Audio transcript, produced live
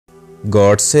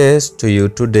God says to you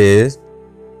today,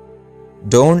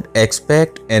 don't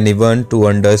expect anyone to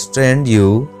understand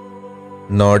you.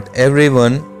 Not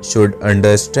everyone should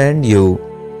understand you.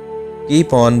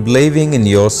 Keep on believing in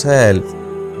yourself.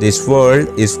 This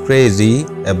world is crazy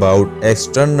about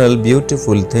external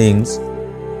beautiful things.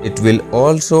 It will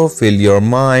also fill your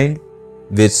mind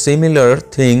with similar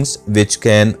things which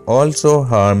can also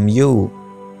harm you.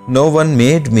 No one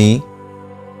made me.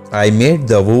 I made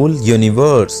the whole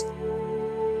universe.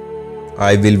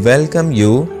 I will welcome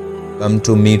you. Come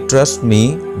to me, trust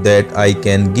me that I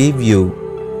can give you.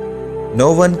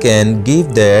 No one can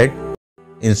give that.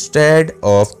 Instead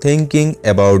of thinking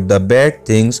about the bad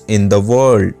things in the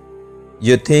world,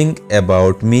 you think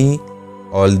about me.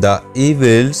 All the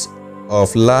evils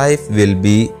of life will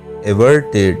be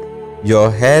averted. Your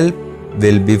help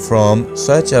will be from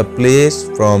such a place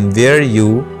from where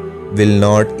you will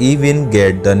not even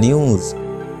get the news.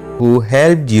 Who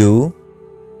helped you?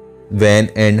 When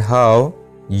and how?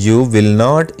 You will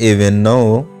not even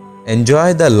know.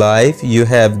 Enjoy the life you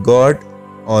have got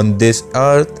on this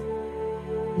earth.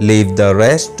 Leave the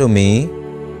rest to me.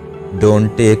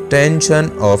 Don't take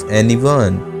tension of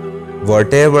anyone.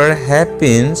 Whatever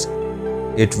happens,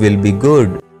 it will be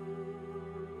good.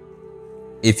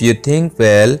 If you think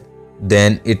well,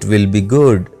 then it will be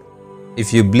good.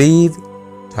 If you believe,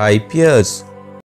 type yes.